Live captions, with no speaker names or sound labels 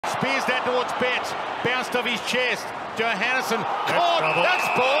spears that towards Betts. Bounced off his chest. Johannesson caught. That's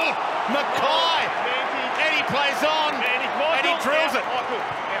ball. Mackay. Eddie plays on. Eddie drills it.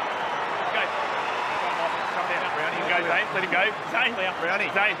 Let him go. Zane.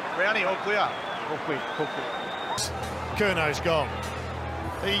 Brownie, all clear. All clear. Curnow's goal.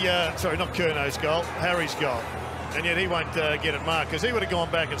 Sorry, not Curnow's goal, Harry's goal. And yet he won't get it marked because he would have gone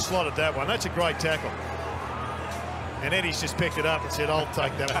back and slotted that one. That's a great tackle. And Eddie's just picked it up and said, I'll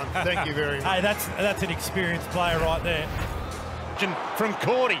take that one. Thank you very much. Hey, that's an experienced player right there. From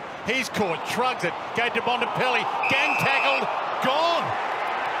Cordy. He's caught. Shrugs it. Gave to Bontempelli. Gang tackled. Gone.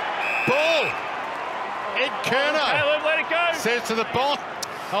 Ball. Ed Curnow let it go. Says to the Bont,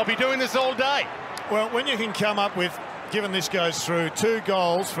 I'll be doing this all day. Well, when you can come up with, given this goes through, 2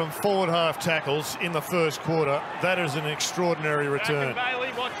 goals from forward half tackles in the first quarter, that is an extraordinary return.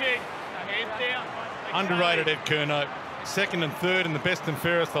 Underrated Ed Curnow. Second and third in the best and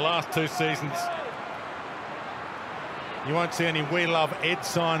fairest the last 2 seasons. You won't see any "We Love Ed"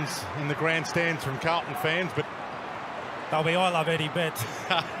 signs in the grandstands from Carlton fans, but They'll be "I love Eddie Betts."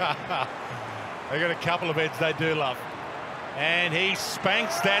 They got a couple of Eds they do love. And he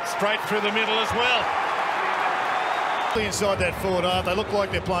spanks that straight through the middle as well. Inside that forward half, they look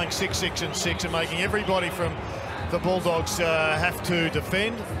like they're playing 6-6 and 6 and making everybody from the Bulldogs have to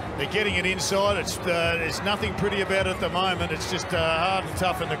defend. They're getting it inside. There's nothing pretty about it at the moment. It's just hard and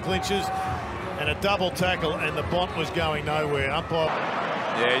tough in the clinches. And a double tackle, and the Bont was going nowhere. Umpire.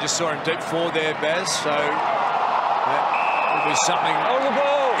 Yeah, you just saw him deep forward there, Baz. So that will be something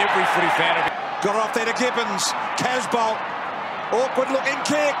every footy fan. Got off there to Gibbons. Casbolt. Awkward looking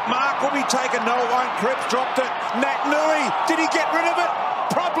kick. Mark will be taken. No, it won't. Cripps dropped it. Nat Nui. Did he get rid of it?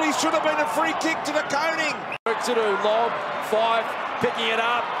 Probably should have been a free kick to the Coning. To do lob, 5, picking it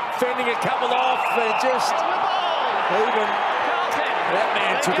up, fending a couple off, and just even that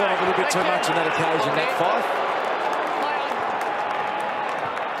man took on a little bit too much on that occasion, that 5.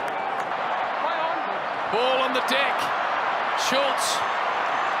 Ball on the deck. Schultz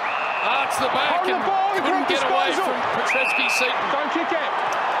arts the back and couldn't get away from Petreski-Seaton. Don't kick it.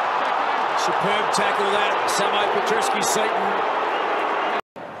 Superb tackle that, Samo Petreski-Seaton.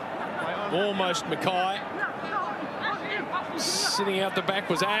 Almost Mackay. Sitting out the back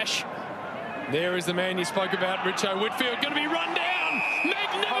was Ash. There is the man you spoke about, Richo Whitfield. Going to be run down.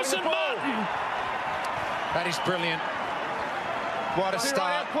 Magnificent Martin. That is brilliant. What a start.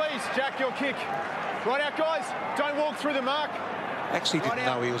 Right out, please. Jack, your kick. Right out, guys. Don't walk through the mark. Actually didn't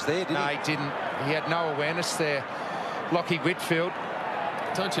know he was there, did he? No, he didn't. He had no awareness there. Lockie Whitfield.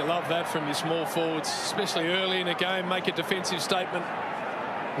 Don't you love that from your small forwards, especially early in a game, make a defensive statement.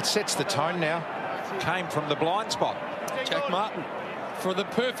 It sets the tone now. Came from the blind spot. Jack Martin for the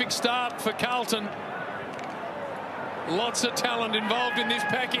perfect start for Carlton. Lots of talent involved in this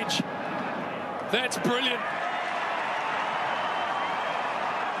package. That's brilliant.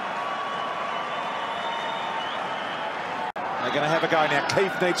 They're going to have a go now.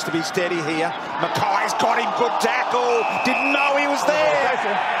 Keith needs to be steady here. Mackay's got him. Good tackle. Didn't know he was there.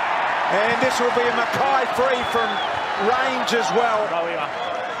 And this will be a Mackay free from range as well.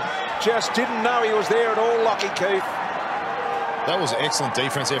 Just didn't know he was there at all, Lockie Keith. That was excellent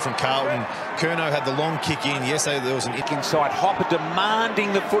defence there from Carlton. Curnow had the long kick in. Yes, there was an Inside Hopper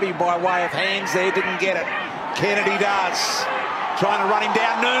demanding the footy by way of hands there. Didn't get it. Kennedy does. Trying to run him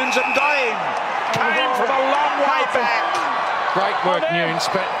down. Nunes and got him. Came from a long way back. Great work, Nunes,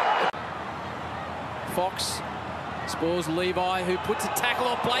 but Fox spoils Levi, who puts a tackle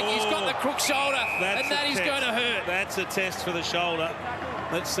on Blake. He's got the crook shoulder, and that is going to hurt. That's a test for the shoulder.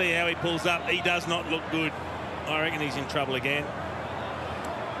 Let's see how he pulls up. He does not look good. I reckon he's in trouble again.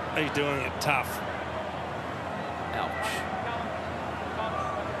 He's doing it tough. Ouch.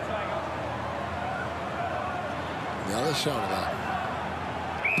 The other shoulder there.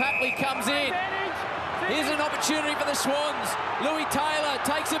 Papley comes in. Here's an opportunity for the Swans. Louis Taylor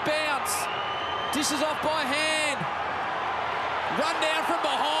takes a bounce. Dishes off by hand. Run down from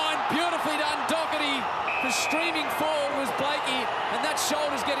behind. Beautifully done, Doherty. The streaming forward was Blakey, and that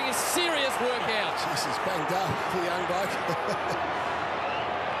shoulder's getting a serious workout. Jesus, banged up, the young bloke.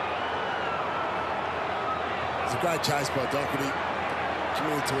 It's a great chase by Doherty.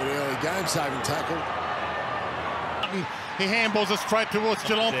 Committed to an early game-saving tackle. he handballs it straight towards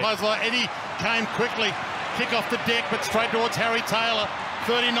Geelong. Players like Eddie came quickly. Kick off the deck, but straight towards Harry Taylor.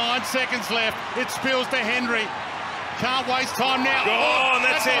 39 seconds left. It spills to Henry. Can't waste time now.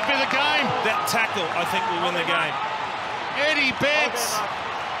 That's that might be the game. That tackle, I think, will win the game. Eddie Betts.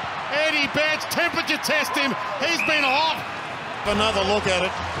 Eddie Betts, temperature test him. He's been hot. Another look at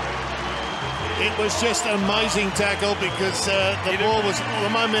it. It was just an amazing tackle because the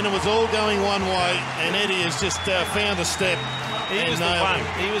momentum was all going one way, and Eddie has just found a step. He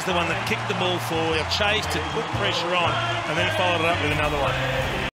was the one that kicked the ball forward, chased it, put pressure on, and then followed it up with another one.